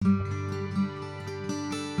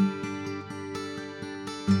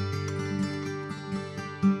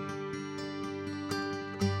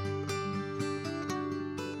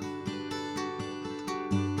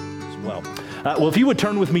Well, if you would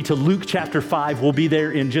turn with me to Luke chapter 5, we'll be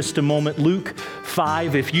there in just a moment. Luke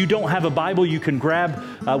 5. If you don't have a Bible, you can grab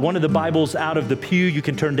one of the Bibles out of the pew. You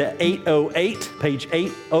can turn to 808, page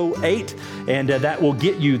 808, and that will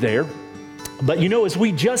get you there. But you know, as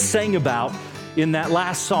we just sang about in that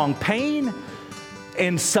last song, pain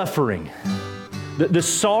and suffering, the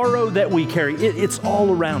sorrow that we carry, it's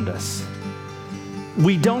all around us.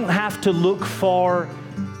 We don't have to look far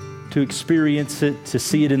to experience it, to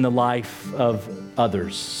see it in the life of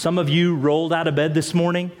others. Some of you rolled out of bed this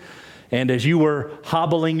morning, and as you were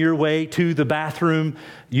hobbling your way to the bathroom,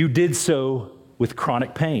 you did so with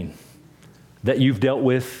chronic pain that you've dealt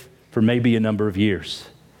with for maybe a number of years.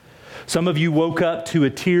 Some of you woke up to a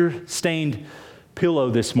tear-stained pillow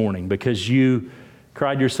this morning because you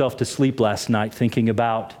cried yourself to sleep last night thinking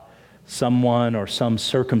about someone or some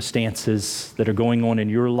circumstances that are going on in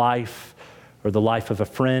your life or the life of a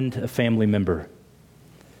friend, a family member.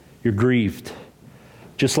 You're grieved.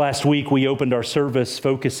 Just last week, we opened our service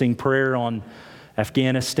focusing prayer on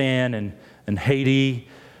Afghanistan and Haiti.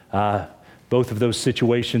 Both of those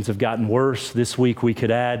situations have gotten worse. This week, we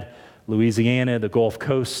could add Louisiana, the Gulf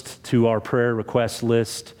Coast, to our prayer request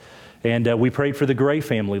list. And we prayed for the Gray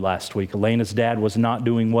family last week. Elena's dad was not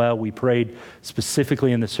doing well. We prayed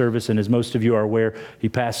specifically in the service, and as most of you are aware, he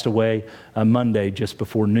passed away Monday just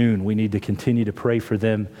before noon. We need to continue to pray for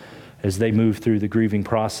them as they move through the grieving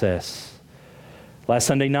process. Last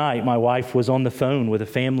Sunday night, my wife was on the phone with a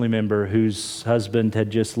family member whose husband had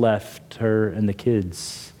just left her and the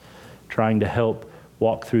kids, trying to help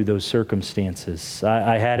walk through those circumstances.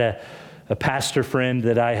 I had a pastor friend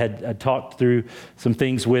that I had talked through some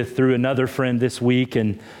things with through another friend this week,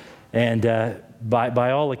 and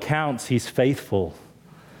by all accounts, he's faithful.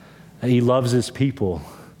 He loves his people.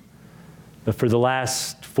 But for the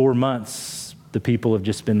last 4 months, the people have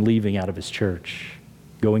just been leaving out of his church,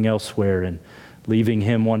 going elsewhere, and leaving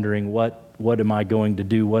him wondering, what am I going to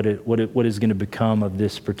do? What is going to become of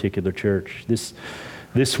this particular church?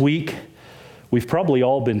 This week, we've probably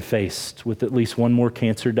all been faced with at least one more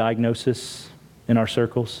cancer diagnosis in our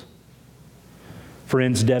circles.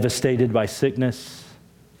 Friends devastated by sickness,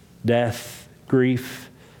 death, grief,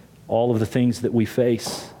 all of the things that we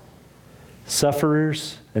face.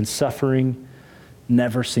 Sufferers and suffering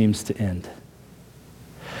never seems to end.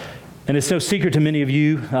 And it's no secret to many of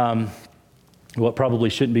you, what probably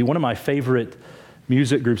shouldn't be, one of my favorite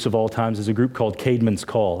music groups of all times is a group called Caedmon's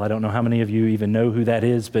Call. I don't know how many of you even know who that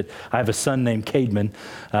is, but I have a son named Caedmon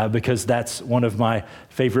because that's one of my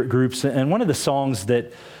favorite groups. And one of the songs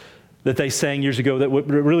that they sang years ago that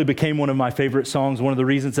really became one of my favorite songs, one of the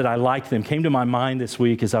reasons that I liked them, came to my mind this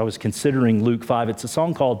week as I was considering Luke 5. It's a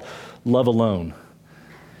song called Love Alone.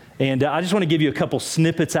 And I just want to give you a couple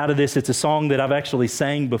snippets out of this. It's a song that I've actually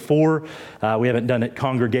sang before. We haven't done it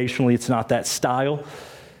congregationally. It's not that style.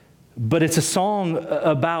 But it's a song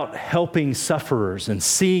about helping sufferers and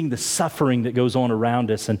seeing the suffering that goes on around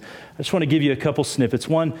us. And I just want to give you a couple snippets.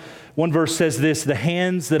 One verse says this: "The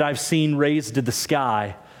hands that I've seen raised to the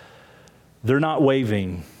sky, they're not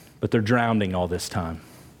waving, but they're drowning all this time.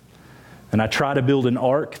 And I try to build an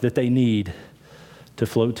ark that they need to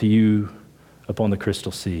float to you upon the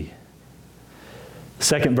crystal sea." The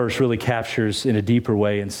second verse really captures in a deeper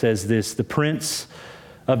way and says this: "The prince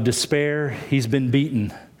of despair, he's been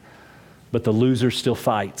beaten, but the loser still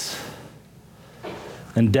fights.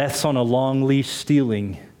 And death's on a long leash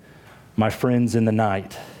stealing my friends in the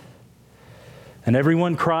night. And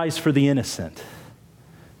everyone cries for the innocent,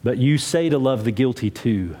 but you say to love the guilty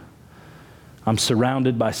too. I'm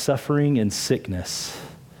surrounded by suffering and sickness,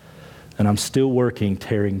 and I'm still working,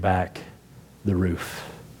 tearing back the roof."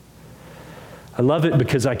 I love it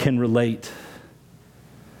because I can relate.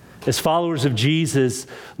 As followers of Jesus,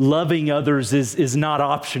 loving others is not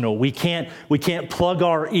optional. We can't plug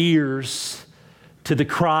our ears to the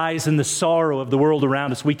cries and the sorrow of the world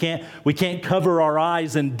around us. We can't cover our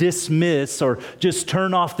eyes and dismiss or just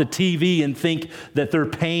turn off the TV and think that their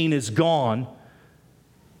pain is gone.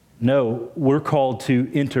 No, we're called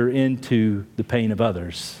to enter into the pain of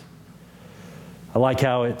others. I like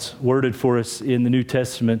how it's worded for us in the New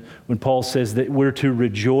Testament when Paul says that we're to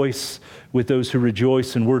rejoice with those who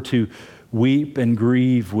rejoice, and we're to weep and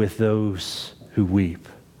grieve with those who weep.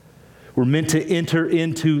 We're meant to enter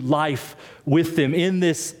into life with them. In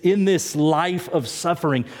this life of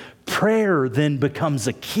suffering, prayer then becomes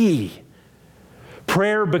a key.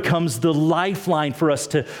 Prayer becomes the lifeline for us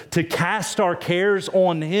to cast our cares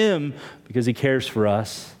on Him because He cares for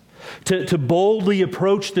us. To boldly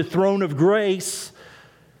approach the throne of grace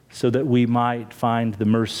so that we might find the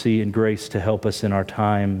mercy and grace to help us in our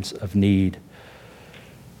times of need.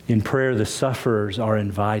 In prayer, the sufferers are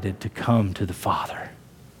invited to come to the Father.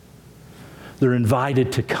 They're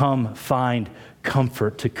invited to come find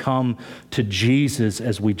comfort, to come to Jesus,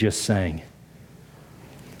 as we just sang.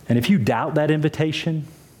 And if you doubt that invitation,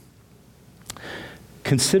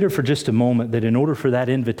 consider for just a moment that in order for that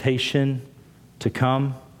invitation to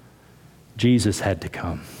come, Jesus had to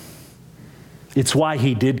come. It's why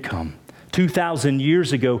he did come. 2,000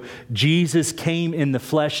 years ago, Jesus came in the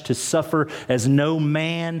flesh to suffer as no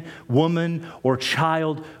man, woman, or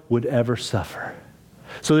child would ever suffer,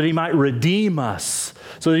 so that he might redeem us,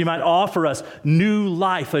 so that he might offer us new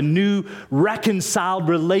life, a new reconciled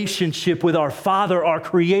relationship with our Father, our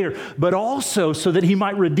Creator, but also so that he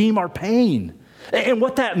might redeem our pain. And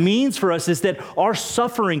what that means for us is that our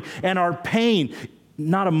suffering and our pain,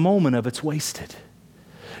 not a moment of it's wasted.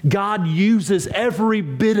 God uses every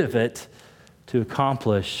bit of it to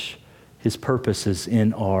accomplish his purposes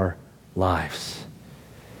in our lives.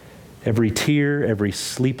 Every tear, every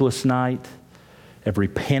sleepless night, every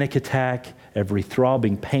panic attack, every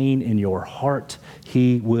throbbing pain in your heart,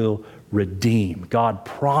 he will redeem. God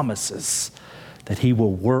promises that he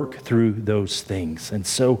will work through those things. And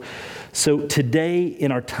so today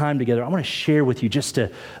in our time together, I want to share with you just a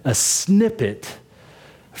snippet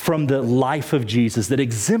from the life of Jesus that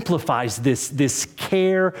exemplifies this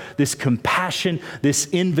care, this compassion, this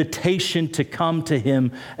invitation to come to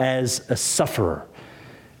him as a sufferer.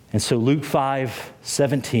 And so Luke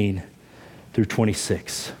 5:17 through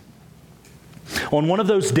 26. On one of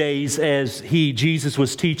those days, as Jesus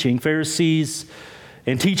was teaching, Pharisees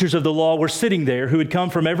and teachers of the law were sitting there who had come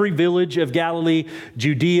from every village of Galilee,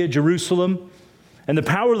 Judea, Jerusalem, and the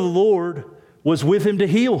power of the Lord was with him to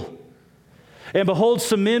heal. And behold,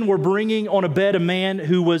 some men were bringing on a bed a man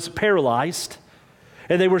who was paralyzed,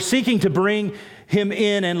 and they were seeking to bring him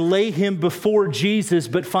in and lay him before Jesus,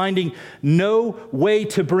 but finding no way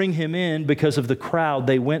to bring him in because of the crowd,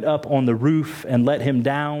 they went up on the roof and let him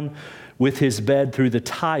down with his bed through the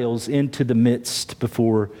tiles into the midst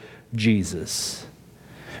before Jesus.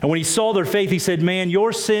 And when he saw their faith, he said, "Man,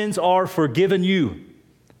 your sins are forgiven you."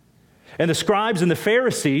 And the scribes and the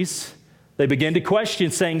Pharisees, they began to question,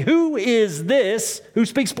 saying, "Who is this who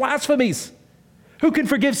speaks blasphemies? Who can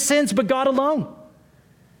forgive sins but God alone?"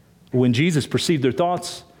 When Jesus perceived their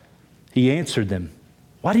thoughts, he answered them,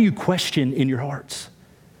 "Why do you question in your hearts?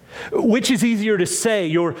 Which is easier to say,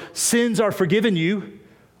 'Your sins are forgiven you,'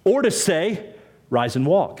 or to say, 'Rise and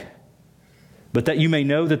walk'? But that you may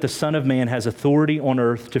know that the Son of Man has authority on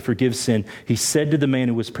earth to forgive sin," he said to the man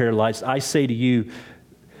who was paralyzed, "I say to you,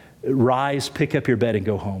 rise, pick up your bed, and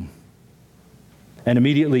go home." And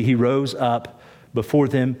immediately he rose up before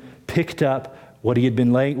them, picked up what had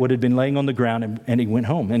been laying on the ground, and he went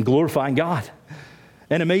home, and glorifying God.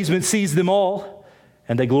 And amazement seized them all,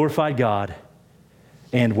 and they glorified God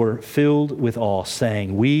and were filled with awe,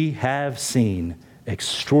 saying, "We have seen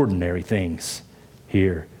extraordinary things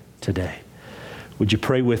here today." Would you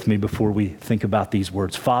pray with me before we think about these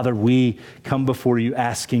words? Father, we come before you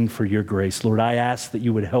asking for your grace. Lord, I ask that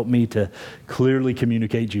you would help me to clearly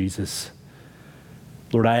communicate Jesus.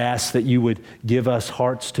 Lord, I ask that you would give us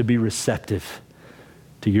hearts to be receptive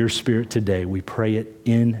to your Spirit today. We pray it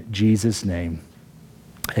in Jesus' name.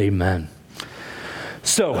 Amen.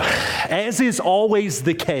 So, as is always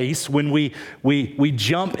the case when we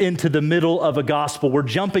jump into the middle of a gospel, we're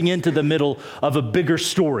jumping into the middle of a bigger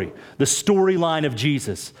story, the storyline of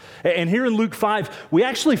Jesus. And here in Luke 5, we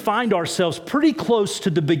actually find ourselves pretty close to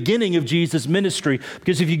the beginning of Jesus' ministry,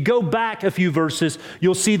 because if you go back a few verses,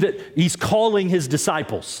 you'll see that he's calling his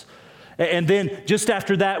disciples. And then just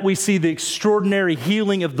after that, we see the extraordinary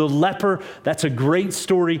healing of the leper. That's a great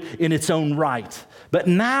story in its own right. But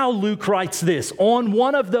now Luke writes this: on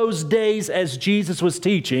one of those days as Jesus was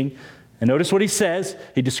teaching, and notice what he says.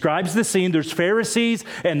 He describes the scene. There's Pharisees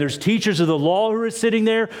and there's teachers of the law who are sitting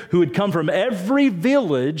there who had come from every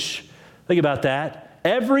village. Think about that.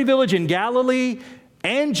 Every village in Galilee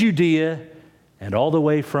and Judea and all the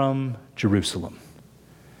way from Jerusalem.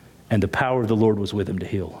 And the power of the Lord was with him to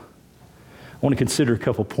heal. I want to consider a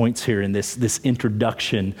couple points here in this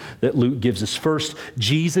introduction that Luke gives us. First,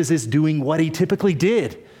 Jesus is doing what he typically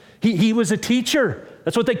did. He was a teacher.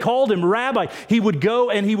 That's what they called him, rabbi. He would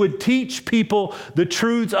go and he would teach people the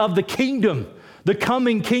truths of the kingdom, the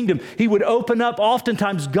coming kingdom. He would open up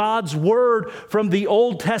oftentimes God's word from the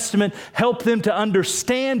Old Testament, help them to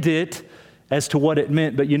understand it as to what it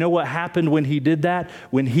meant. But you know what happened when he did that?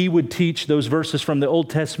 When he would teach those verses from the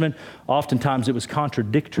Old Testament, oftentimes it was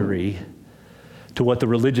contradictory to what the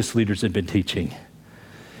religious leaders had been teaching.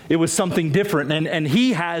 It was something different, and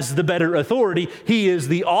he has the better authority. He is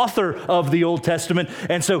the author of the Old Testament,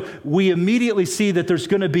 and so we immediately see that there's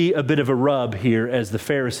going to be a bit of a rub here as the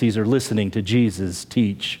Pharisees are listening to Jesus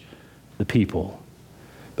teach the people.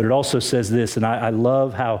 But it also says this, and I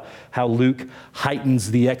love how Luke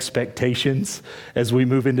heightens the expectations as we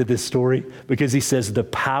move into this story, because he says the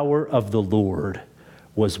power of the Lord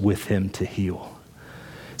was with him to heal.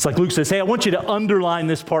 It's like Luke says, hey, I want you to underline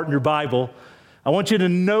this part in your Bible. I want you to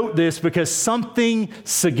note this because something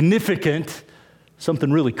significant,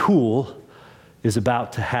 something really cool is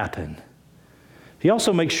about to happen. He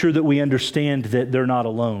also makes sure that we understand that they're not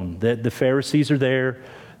alone, that the Pharisees are there,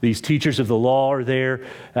 these teachers of the law are there,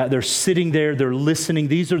 they're sitting there, they're listening.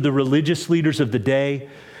 These are the religious leaders of the day,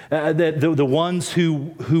 the ones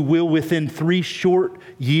who will within 3 short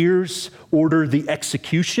years order the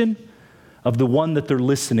execution of the one that they're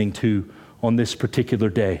listening to on this particular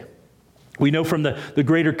day. We know from the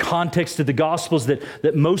greater context of the Gospels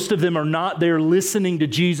that most of them are not there listening to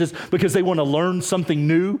Jesus because they want to learn something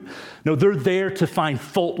new. No, they're there to find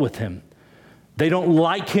fault with him. They don't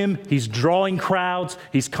like him. He's drawing crowds.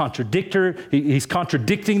 He's contradicting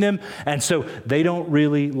them. And so they don't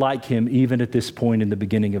really like him even at this point in the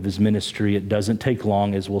beginning of his ministry. It doesn't take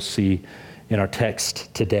long, as we'll see in our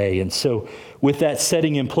text today. And so with that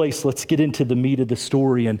setting in place, let's get into the meat of the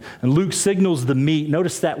story. And Luke signals the meat.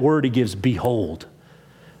 Notice that word he gives, behold.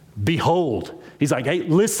 Behold. He's like, hey,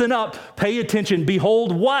 listen up, pay attention.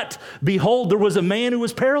 Behold what? Behold, there was a man who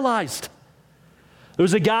was paralyzed. There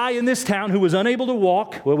was a guy in this town who was unable to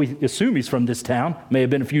walk. Well, we assume he's from this town. May have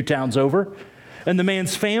been a few towns over. And the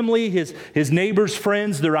man's family, his neighbors,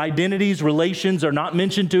 friends, their identities, relations are not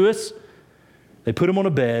mentioned to us. They put him on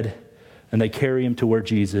a bed and they carry him to where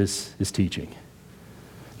Jesus is teaching.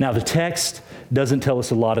 Now, the text doesn't tell us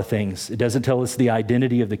a lot of things. It doesn't tell us the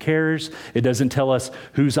identity of the carers. It doesn't tell us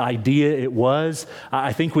whose idea it was.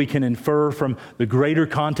 I think we can infer from the greater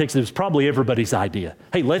context, it was probably everybody's idea.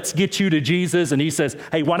 Hey, let's get you to Jesus. And he says,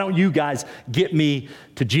 hey, why don't you guys get me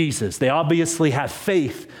to Jesus? They obviously have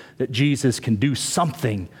faith that Jesus can do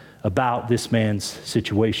something about this man's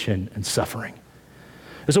situation and suffering.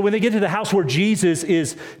 And so when they get to the house where Jesus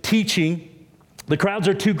is teaching, the crowds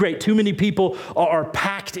are too great. Too many people are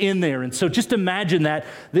packed in there. And so just imagine that.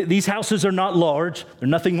 These houses are not large. They're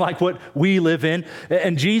nothing like what we live in.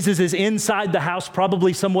 And Jesus is inside the house,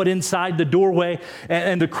 probably somewhat inside the doorway.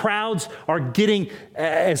 And the crowds are getting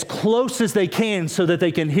as close as they can so that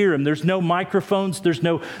they can hear him. There's no microphones. There's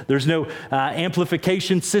no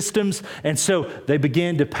amplification systems. And so they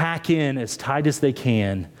begin to pack in as tight as they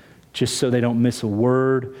can just so they don't miss a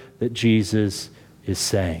word that Jesus is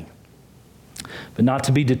saying. But not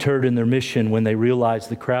to be deterred in their mission, when they realize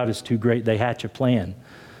the crowd is too great, they hatch a plan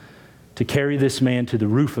to carry this man to the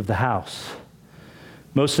roof of the house.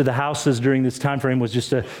 Most of the houses during this time frame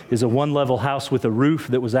was a one-level house with a roof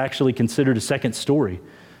that was actually considered a second story.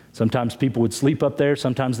 Sometimes people would sleep up there.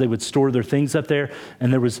 Sometimes they would store their things up there.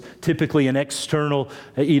 And there was typically an external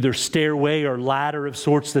either stairway or ladder of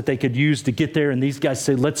sorts that they could use to get there. And these guys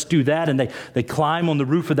say, let's do that. And they climb on the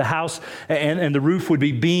roof of the house. And the roof would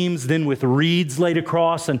be beams, then with reeds laid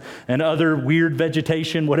across and other weird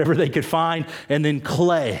vegetation, whatever they could find, and then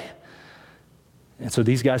clay. And so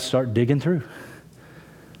these guys start digging through.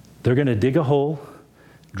 They're going to dig a hole,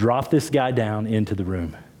 drop this guy down into the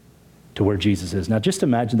room to where Jesus is. Now, just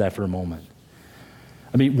imagine that for a moment.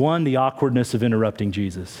 I mean, one, the awkwardness of interrupting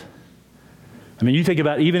Jesus. I mean, you think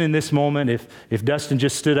about even in this moment, if Dustin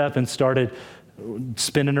just stood up and started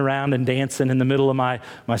spinning around and dancing in the middle of my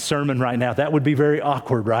sermon right now, that would be very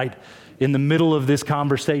awkward, right? In the middle of this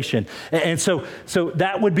conversation. And so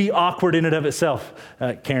that would be awkward in and of itself.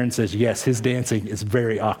 Karen says, yes, his dancing is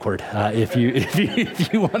very awkward, if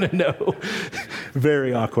you want to know.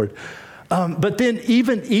 Very awkward. But then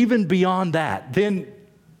even beyond that, then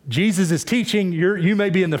Jesus is teaching, you may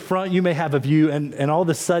be in the front, you may have a view, and all of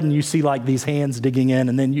a sudden you see like these hands digging in,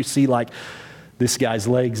 and then you see like this guy's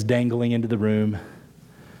legs dangling into the room,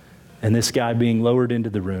 and this guy being lowered into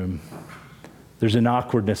the room. There's an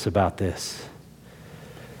awkwardness about this.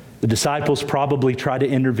 The disciples probably try to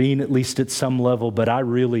intervene, at least at some level, but I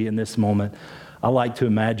really, in this moment, I like to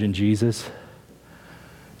imagine Jesus.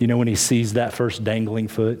 You know, when he sees that first dangling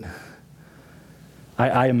foot,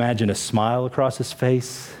 I imagine a smile across his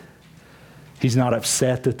face. He's not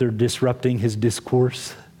upset that they're disrupting his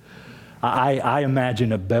discourse. I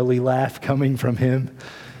imagine a belly laugh coming from him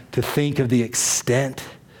to think of the extent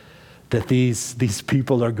that these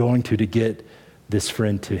people are going to get this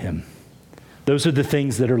friend to him. Those are the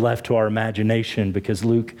things that are left to our imagination, because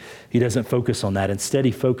Luke, he doesn't focus on that. Instead,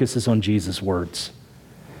 he focuses on Jesus' words.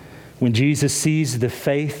 When Jesus sees the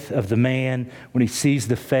faith of the man, when he sees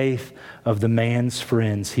the faith of the man's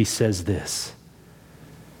friends, he says this,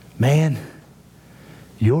 "Man,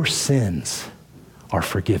 your sins are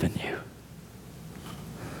forgiven you."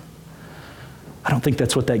 I don't think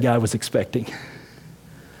that's what that guy was expecting.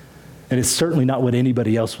 And it's certainly not what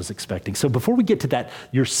anybody else was expecting. So before we get to that,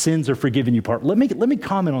 your sins are forgiven you part, let me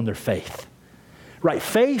comment on their faith. Right,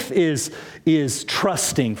 faith is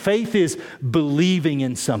trusting. Faith is believing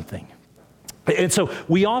in something. And so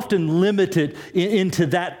we often limit it into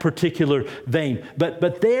that particular vein.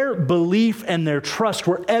 But their belief and their trust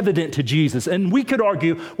were evident to Jesus. And we could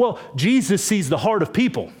argue, well, Jesus sees the heart of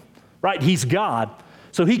people, right? He's God.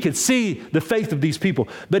 So he could see the faith of these people.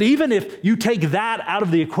 But even if you take that out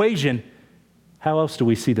of the equation, how else do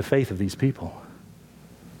we see the faith of these people?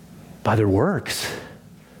 By their works,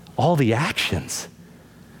 all the actions.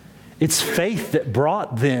 It's faith that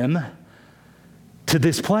brought them to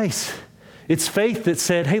this place. It's faith that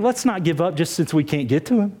said, hey, let's not give up just since we can't get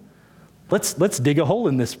to him. Let's dig a hole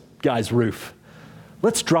in this guy's roof.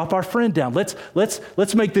 Let's drop our friend down.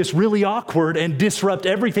 Let's make this really awkward and disrupt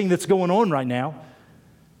everything that's going on right now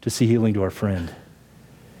to see healing to our friend.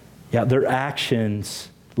 Yeah, their actions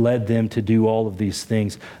led them to do all of these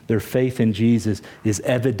things. Their faith in Jesus is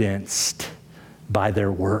evidenced by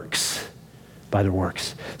their works. By their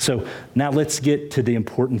works. So now let's get to the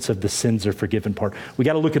importance of the sins are forgiven part. We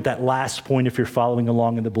got to look at that last point if you're following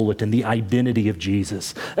along in the bulletin, the identity of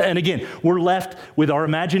Jesus. And again, we're left with our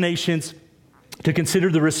imaginations to consider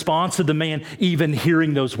the response of the man even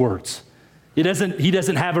hearing those words. He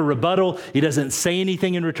doesn't have a rebuttal. He doesn't say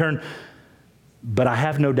anything in return. But I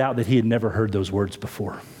have no doubt that he had never heard those words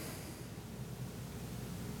before.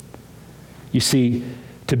 You see,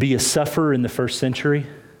 to be a sufferer in the first century,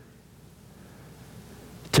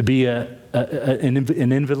 to be an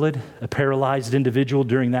invalid, a paralyzed individual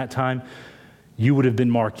during that time, you would have been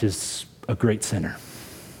marked as a great sinner.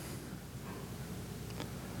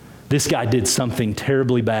 This guy did something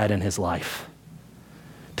terribly bad in his life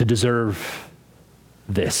to deserve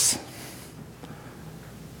this.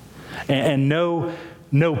 And no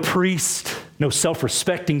priest, no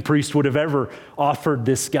self-respecting priest would have ever offered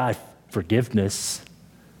this guy forgiveness.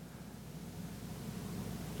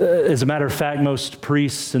 As a matter of fact, most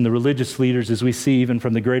priests and the religious leaders, as we see even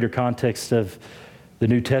from the greater context of the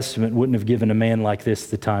New Testament, wouldn't have given a man like this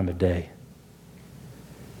the time of day.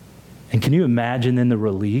 And can you imagine then the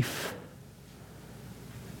relief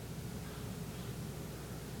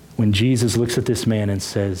when Jesus looks at this man and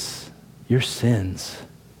says, your sins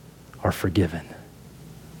are forgiven?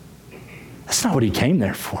 That's not what he came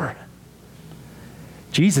there for.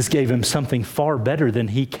 Jesus gave him something far better than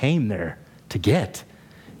he came there to get.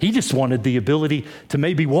 He just wanted the ability to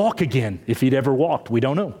maybe walk again, if he'd ever walked. We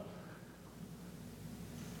don't know.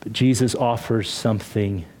 But Jesus offers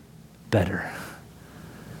something better,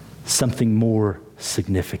 something more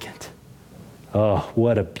significant. Oh,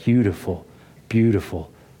 what a beautiful,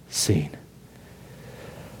 beautiful scene.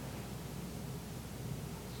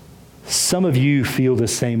 Some of you feel the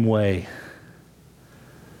same way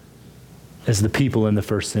as the people in the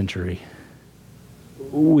first century.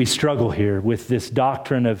 We struggle here with this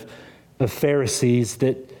doctrine of Pharisees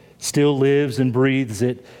that still lives and breathes.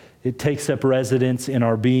 It takes up residence in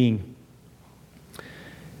our being.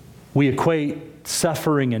 We equate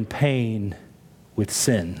suffering and pain with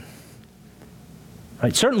sin.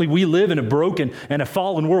 Right? Certainly we live in a broken and a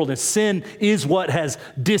fallen world, and sin is what has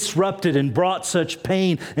disrupted and brought such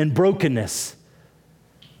pain and brokenness.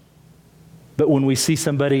 But when we see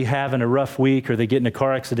somebody having a rough week or they get in a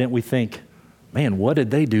car accident, we think, man, what did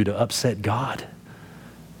they do to upset God?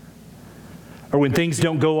 Or when things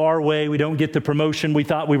don't go our way, we don't get the promotion we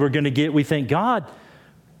thought we were going to get, we think, God,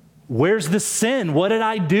 where's the sin? What did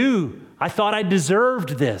I do? I thought I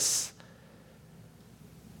deserved this.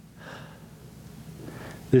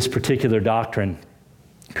 This particular doctrine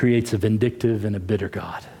creates a vindictive and a bitter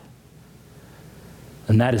God.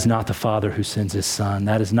 And that is not the Father who sends his Son.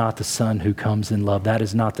 That is not the Son who comes in love. That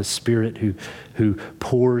is not the Spirit who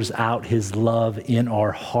pours out his love in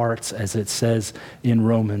our hearts, as it says in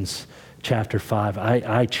Romans chapter 5.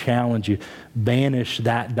 I challenge you, banish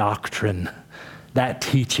that doctrine, that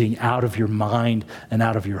teaching out of your mind and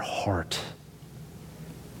out of your heart.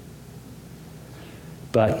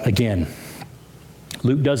 But again,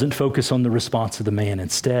 Luke doesn't focus on the response of the man.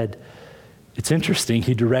 Instead, it's interesting,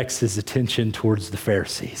 he directs his attention towards the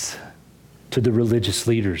Pharisees, to the religious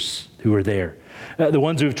leaders who are there. The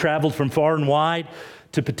ones who have traveled from far and wide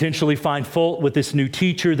to potentially find fault with this new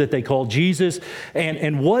teacher that they call Jesus.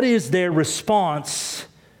 And what is their response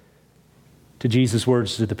to Jesus'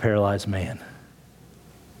 words to the paralyzed man?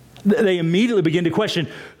 They immediately begin to question,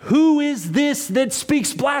 who is this that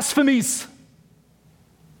speaks blasphemies?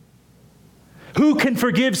 Who can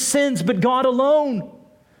forgive sins but God alone? I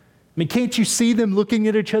mean, can't you see them looking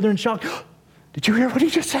at each other in shock? Did you hear what he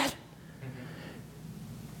just said?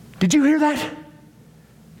 Did you hear that?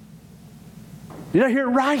 Did I hear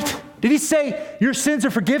it right? Did he say, your sins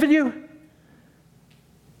are forgiven you? You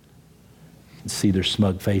can see their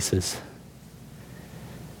smug faces.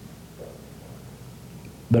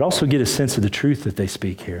 But also get a sense of the truth that they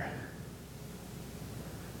speak here.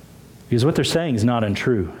 Because what they're saying is not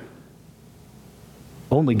untrue.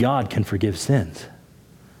 Only God can forgive sins.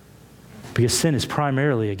 Because sin is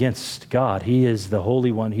primarily against God. He is the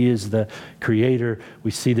Holy One. He is the Creator.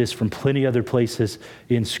 We see this from plenty other places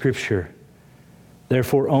in Scripture.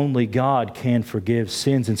 Therefore, only God can forgive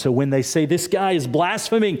sins. And so when they say this guy is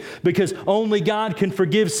blaspheming because only God can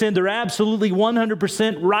forgive sin, they're absolutely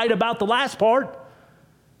 100% right about the last part.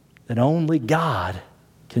 That only God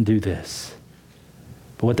can do this.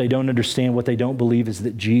 But what they don't understand, what they don't believe is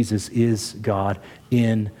that Jesus is God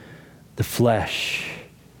in the flesh.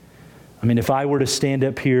 I mean, if I were to stand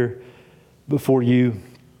up here before you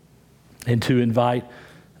and to invite,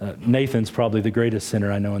 Nathan's probably the greatest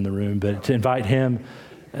sinner I know in the room, but to invite him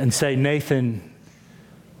and say, Nathan,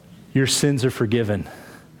 your sins are forgiven.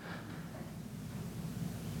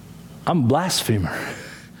 I'm a blasphemer.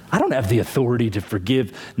 I don't have the authority to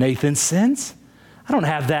forgive Nathan's sins. I don't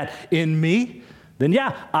have that in me. Then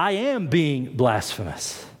yeah, I am being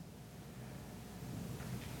blasphemous.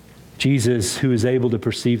 Jesus, who is able to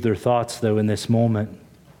perceive their thoughts, though, in this moment,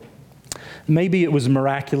 maybe it was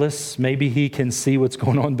miraculous. Maybe he can see what's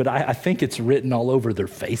going on, but I think it's written all over their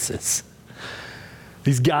faces.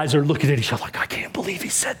 These guys are looking at each other like, I can't believe he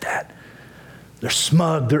said that. They're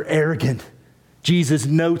smug. They're arrogant. Jesus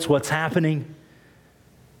notes what's happening.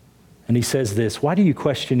 And he says this, why do you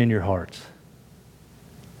question in your hearts?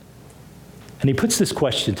 And he puts this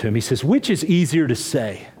question to him. He says, which is easier to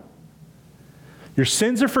say? Your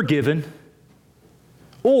sins are forgiven,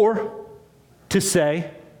 or to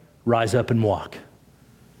say, rise up and walk.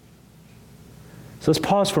 So let's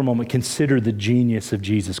pause for a moment, consider the genius of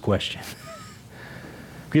Jesus' question.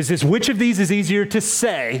 Because it says, which of these is easier to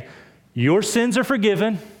say, your sins are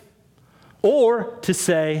forgiven, or to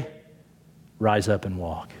say, rise up and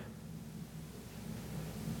walk?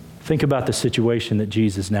 Think about the situation that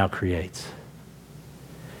Jesus now creates.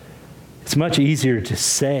 It's much easier to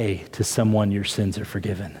say to someone your sins are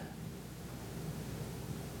forgiven.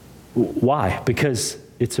 Why? Because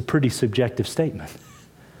it's a pretty subjective statement.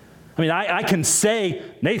 I mean, I can say,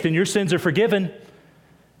 Nathan, your sins are forgiven,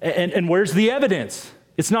 and where's the evidence?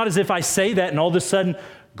 It's not as if I say that and all of a sudden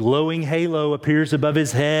glowing halo appears above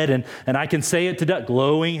his head and I can say it to Doug,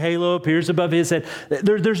 glowing halo appears above his head.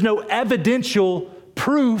 There's no evidential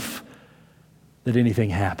proof that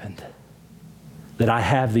anything happened, that I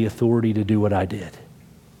have the authority to do what I did.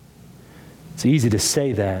 It's easy to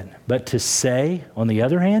say that, but to say, on the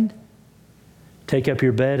other hand, take up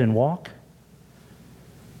your bed and walk,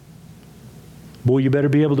 boy, you better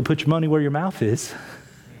be able to put your money where your mouth is.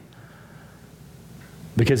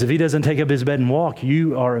 Because if he doesn't take up his bed and walk,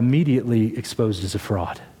 you are immediately exposed as a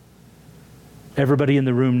fraud. Everybody in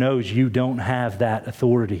the room knows you don't have that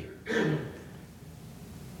authority.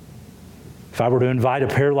 If I were to invite a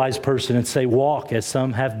paralyzed person and say, walk, as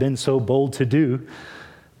some have been so bold to do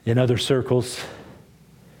in other circles,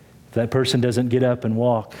 if that person doesn't get up and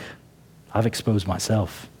walk, I've exposed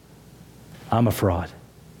myself. I'm a fraud.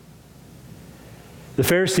 The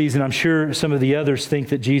Pharisees, and I'm sure some of the others, think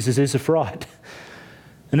that Jesus is a fraud.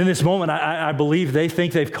 And in this moment, I believe they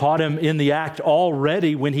think they've caught him in the act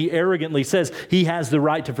already when he arrogantly says he has the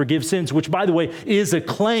right to forgive sins, which, by the way, is a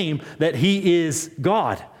claim that he is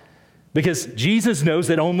God. Because Jesus knows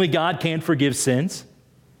that only God can forgive sins.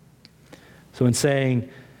 So in saying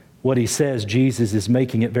what he says, Jesus is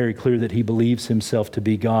making it very clear that he believes himself to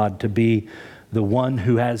be God, to be the one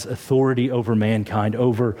who has authority over mankind,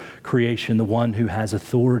 over creation, the one who has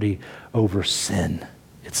authority over sin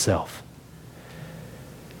itself.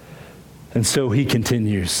 And so he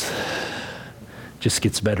continues, just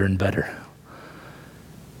gets better and better.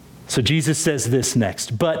 So Jesus says this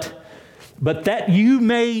next, but that you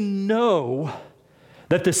may know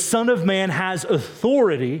that the Son of Man has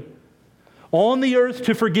authority on the earth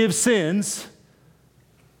to forgive sins,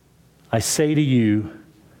 I say to you,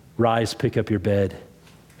 rise, pick up your bed,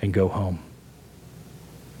 and go home.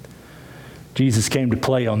 Jesus came to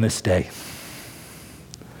play on this day.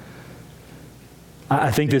 I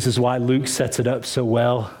think this is why Luke sets it up so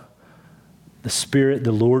well.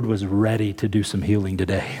 The Lord was ready to do some healing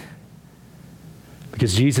today.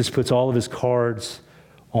 Because Jesus puts all of his cards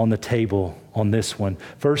on the table on this one.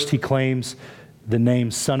 First, he claims the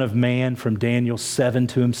name Son of Man from Daniel 7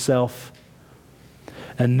 to himself.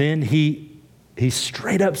 And then he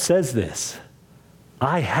straight up says this: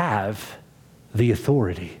 I have the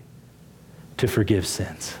authority to forgive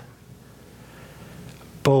sins.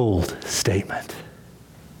 Bold statement.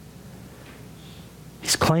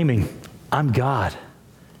 He's claiming, I'm God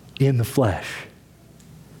in the flesh.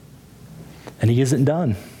 And he isn't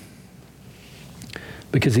done,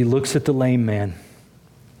 because he looks at the lame man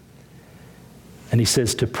and he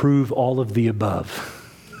says, to prove all of the above,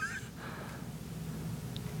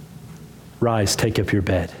 rise, take up your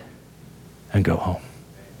bed, and go home.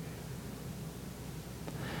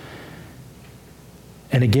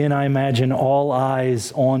 And again, I imagine all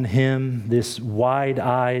eyes on him, this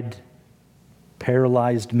wide-eyed,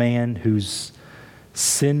 paralyzed man whose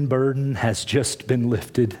sin burden has just been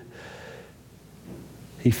lifted.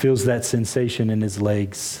 He feels that sensation in his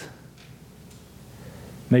legs,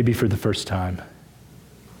 maybe for the first time.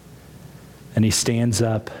 And he stands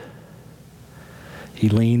up, he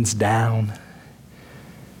leans down,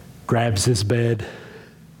 grabs his bed,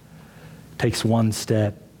 takes 1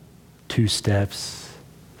 step, 2 steps,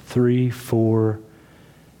 3, 4,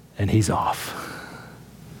 and he's off.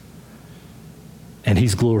 And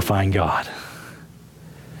he's glorifying God.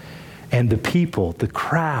 And the people, the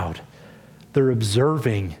crowd, they're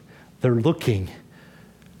observing, they're looking.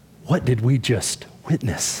 What did we just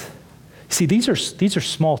witness? See, these are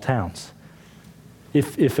small towns.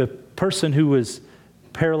 If a person who was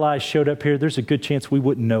paralyzed showed up here, there's a good chance we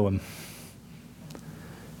wouldn't know him.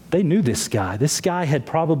 They knew this guy. This guy had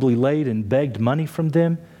probably laid and begged money from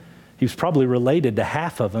them. He was probably related to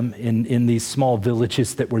half of them in these small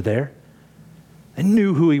villages that were there. They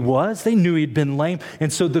knew who he was. They knew he'd been lame.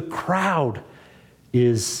 And so the crowd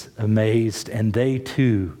is amazed, and they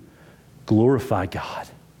too glorify God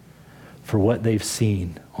for what they've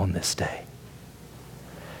seen on this day.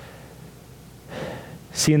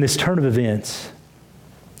 See, in this turn of events,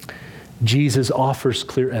 Jesus offers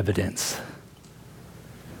clear evidence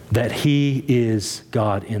that he is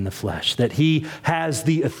God in the flesh, that he has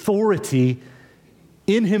the authority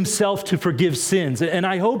in himself to forgive sins. And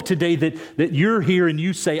I hope today that you're here and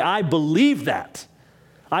you say, I believe that.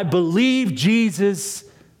 I believe Jesus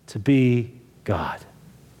to be God.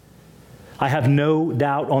 I have no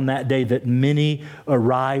doubt on that day that many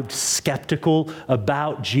arrived skeptical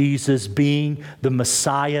about Jesus being the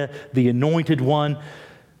Messiah, the anointed one,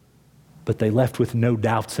 but they left with no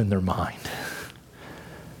doubts in their mind.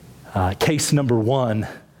 Case number 1,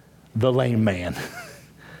 the lame man.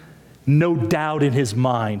 No doubt in his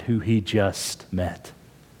mind who he just met.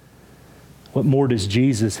 What more does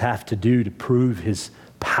Jesus have to do to prove his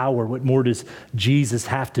power? What more does Jesus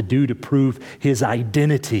have to do to prove his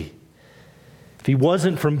identity? If he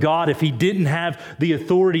wasn't from God, if he didn't have the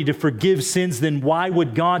authority to forgive sins, then why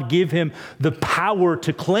would God give him the power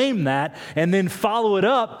to claim that and then follow it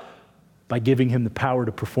up by giving him the power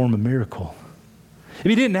to perform a miracle? If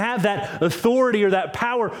he didn't have that authority or that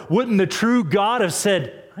power, wouldn't the true God have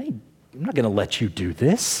said, I'm not going to let you do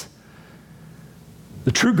this?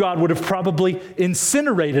 The true God would have probably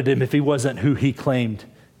incinerated him if he wasn't who he claimed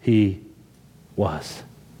he was.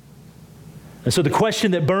 And so the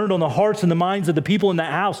question that burned on the hearts and the minds of the people in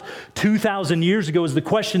that house 2,000 years ago is the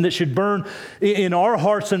question that should burn in our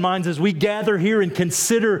hearts and minds as we gather here and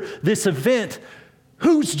consider this event.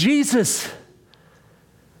 Who's Jesus?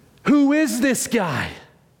 Who is this guy?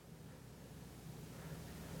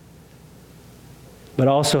 But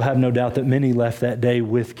I also have no doubt that many left that day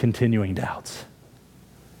with continuing doubts.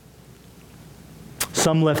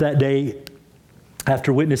 Some left that day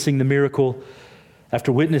after witnessing the miracle,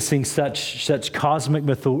 after witnessing such cosmic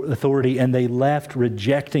authority, and they left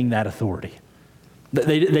rejecting that authority.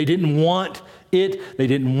 They didn't want it. They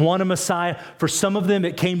didn't want a Messiah. For some of them,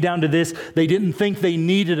 it came down to this. They didn't think they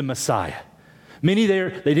needed a Messiah. Many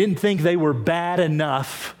there, they didn't think they were bad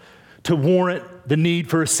enough to warrant the need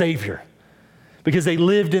for a Savior. Because they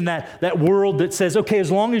lived in that world that says, okay, as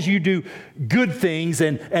long as you do good things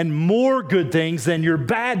and more good things than your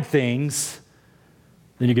bad things,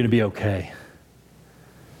 then you're going to be okay.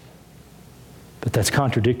 But that's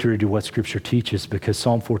contradictory to what Scripture teaches, because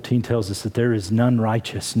Psalm 14 tells us that there is none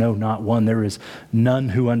righteous, no, not one. There is none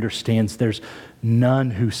who understands. There's none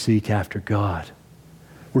who seek after God.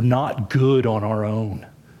 We're not good on our own.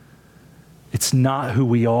 It's not who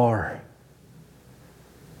we are.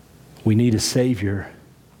 We need a Savior.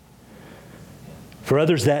 For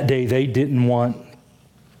others that day, they didn't want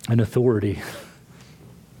an authority.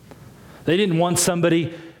 They didn't want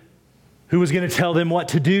somebody who was going to tell them what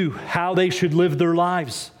to do, how they should live their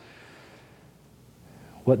lives.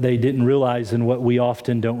 What they didn't realize, and what we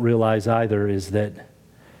often don't realize either, is that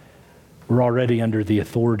we're already under the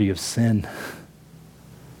authority of sin.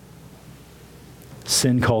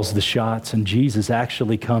 Sin calls the shots, and Jesus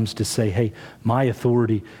actually comes to say, hey, my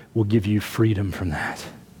authority will give you freedom from that.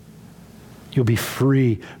 You'll be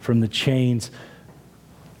free from the chains,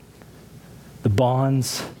 the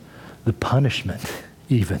bonds, the punishment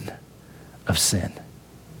even of sin.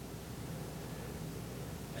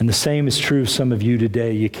 And the same is true of some of you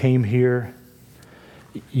today. You came here,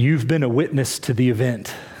 you've been a witness to the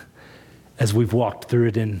event as we've walked through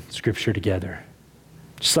it in Scripture together.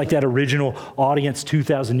 Just like that original audience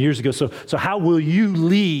 2,000 years ago. So how will you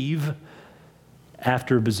leave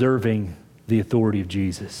after observing the authority of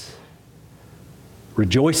Jesus?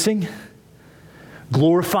 Rejoicing?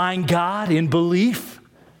 Glorifying God in belief?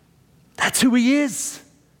 That's who He is.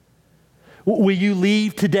 Will you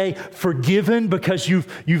leave today forgiven because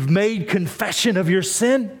you've made confession of your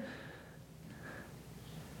sin?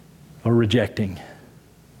 Or rejecting?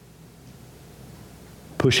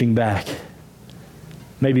 Pushing back?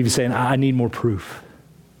 Maybe even saying, I need more proof.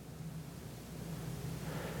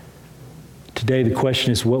 Today the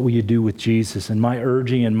question is, what will you do with Jesus? And my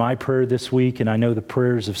urging and my prayer this week, and I know the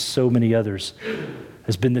prayers of so many others,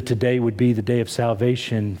 has been that today would be the day of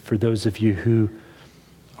salvation for those of you who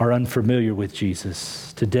are unfamiliar with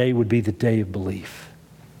Jesus. Today would be the day of belief.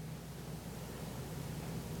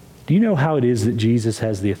 Do you know how it is that Jesus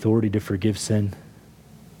has the authority to forgive sin?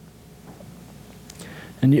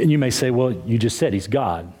 And you may say, well, you just said He's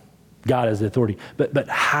God. God has the authority. But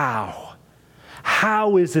how?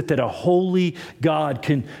 How is it that a holy God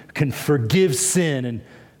can forgive sin and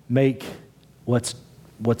make what's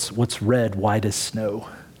red white as snow,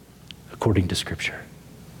 according to Scripture?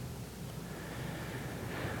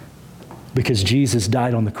 Because Jesus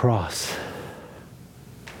died on the cross,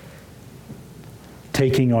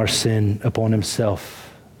 taking our sin upon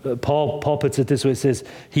Himself. Paul puts it this way, it says,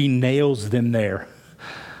 He nails them there.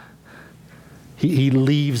 He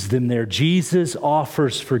leaves them there. Jesus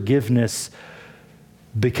offers forgiveness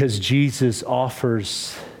because Jesus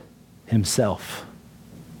offers Himself.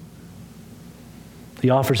 He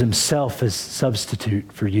offers Himself as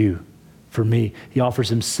substitute for you, for me. He offers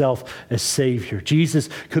Himself as Savior. Jesus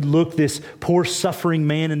could look this poor suffering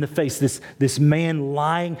man in the face, this man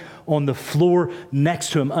lying on the floor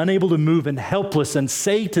next to him, unable to move and helpless, and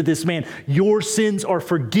say to this man, your sins are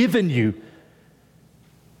forgiven you.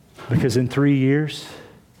 Because in 3 years,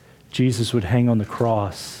 Jesus would hang on the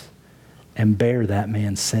cross and bear that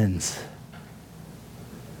man's sins.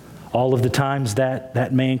 All of the times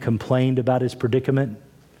that man complained about his predicament,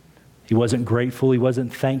 he wasn't grateful, he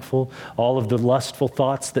wasn't thankful. All of the lustful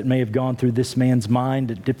thoughts that may have gone through this man's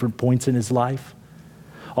mind at different points in his life.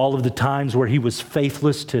 All of the times where he was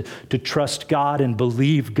faithless to trust God and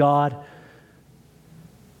believe God.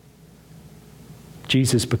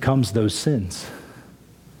 Jesus becomes those sins.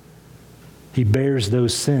 He bears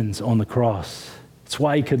those sins on the cross. That's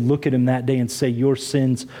why He could look at him that day and say, your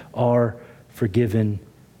sins are forgiven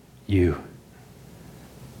you.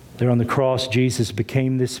 There on the cross, Jesus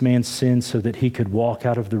became this man's sin so that he could walk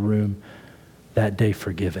out of the room that day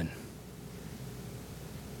forgiven.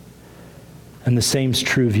 And the same's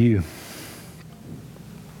true of you.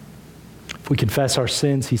 If we confess our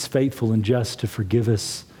sins, He's faithful and just to forgive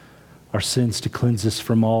us our sins, to cleanse us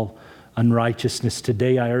from all unrighteousness.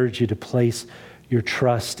 Today, I urge you to place your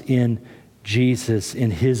trust in Jesus,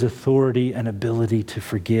 in His authority and ability to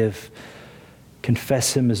forgive.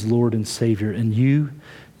 Confess Him as Lord and Savior, and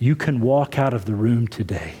you can walk out of the room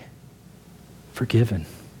today forgiven.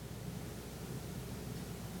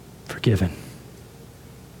 Forgiven.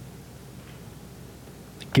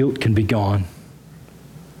 The guilt can be gone.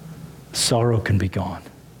 Sorrow can be gone.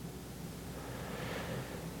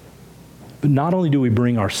 But not only do we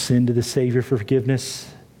bring our sin to the Savior for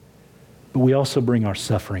forgiveness, but we also bring our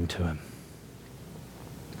suffering to Him.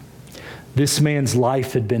 This man's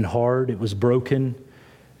life had been hard. It was broken.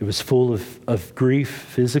 It was full of grief,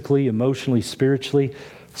 physically, emotionally, spiritually.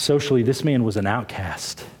 Socially, this man was an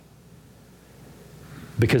outcast.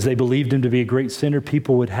 Because they believed him to be a great sinner,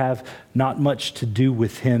 people would have not much to do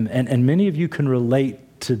with him. And many of you can relate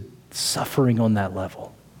to suffering on that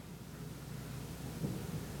level.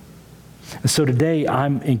 And so today,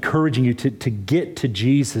 I'm encouraging you to get to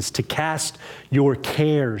Jesus, to cast your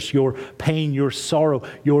cares, your pain, your sorrow,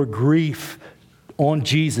 your grief on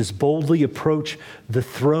Jesus. Boldly approach the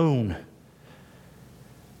throne.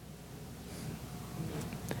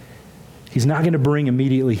 He's not going to bring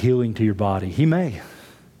immediately healing to your body. He may,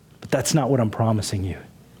 but that's not what I'm promising you.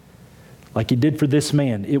 Like He did for this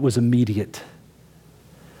man, it was immediate.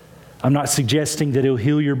 I'm not suggesting that He'll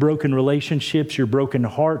heal your broken relationships, your broken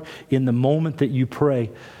heart in the moment that you pray.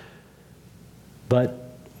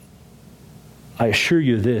 But I assure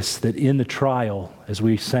you this, that in the trial, as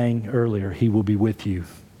we sang earlier, He will be with you.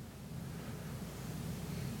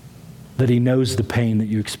 That He knows the pain that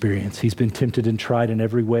you experience. He's been tempted and tried in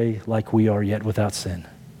every way like we are, yet without sin.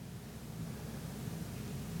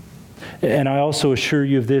 And I also assure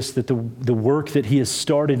you of this, that the work that He has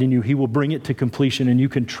started in you, He will bring it to completion, and you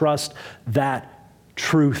can trust that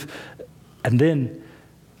truth. And then,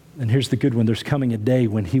 and here's the good one, there's coming a day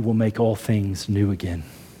when He will make all things new again.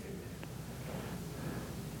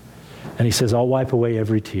 And He says, I'll wipe away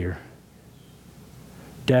every tear.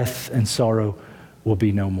 Death and sorrow will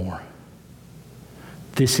be no more.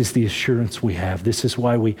 This is the assurance we have. This is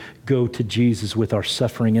why we go to Jesus with our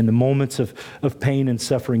suffering. In the moments of pain and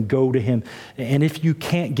suffering, go to Him. And if you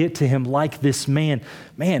can't get to Him like this man,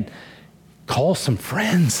 call some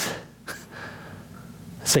friends.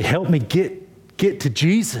 Say, help me get to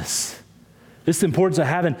Jesus. This is the importance of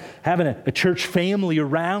having a church family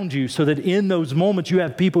around you, so that in those moments you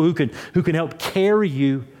have people who can help carry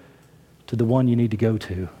you to the one you need to go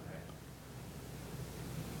to.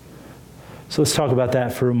 So let's talk about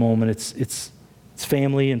that for a moment. It's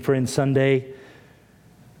Family and Friends Sunday.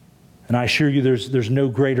 And I assure you there's no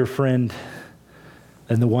greater friend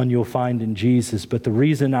than the one you'll find in Jesus. But the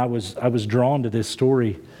reason I was drawn to this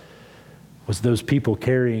story was those people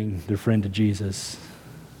carrying their friend to Jesus.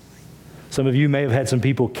 Some of you may have had some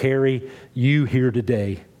people carry you here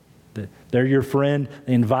today. They're your friend.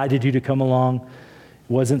 They invited you to come along.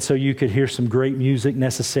 It wasn't so you could hear some great music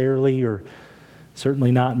necessarily, or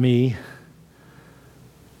certainly not me.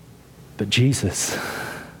 But Jesus.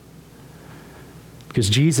 Because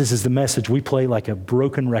Jesus is the message we play like a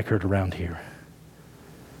broken record around here.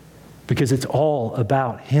 Because it's all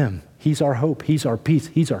about Him. He's our hope. He's our peace.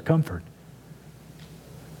 He's our comfort.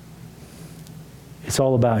 It's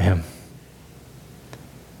all about Him.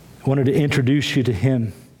 I wanted to introduce you to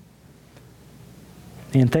Him.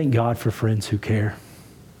 And thank God for friends who care.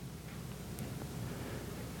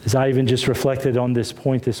 As I even just reflected on this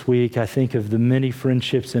point this week, I think of the many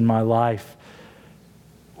friendships in my life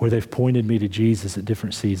where they've pointed me to Jesus at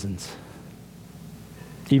different seasons.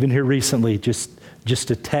 Even here recently, just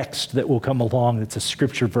a text that will come along that's a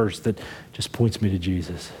scripture verse that just points me to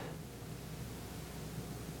Jesus.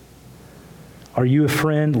 Are you a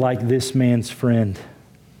friend like this man's friend?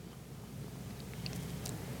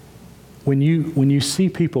 When you see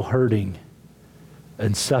people hurting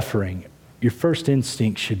and suffering, your first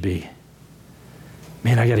instinct should be,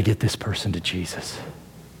 man, I got to get this person to Jesus.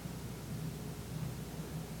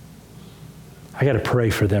 I got to pray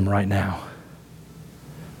for them right now.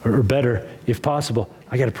 Or better, if possible,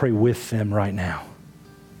 I got to pray with them right now.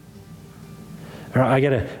 Or I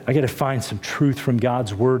got to find some truth from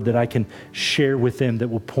God's word that I can share with them that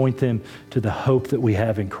will point them to the hope that we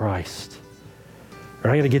have in Christ. Or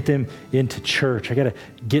I got to get them into church. I got to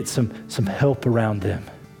get some help around them.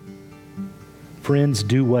 Friends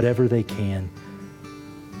do whatever they can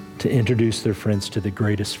to introduce their friends to the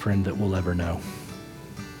greatest friend that we'll ever know.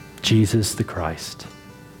 Jesus the Christ,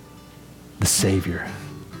 the Savior.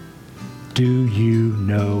 Do you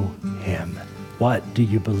know Him? What do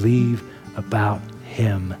you believe about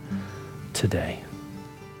Him today?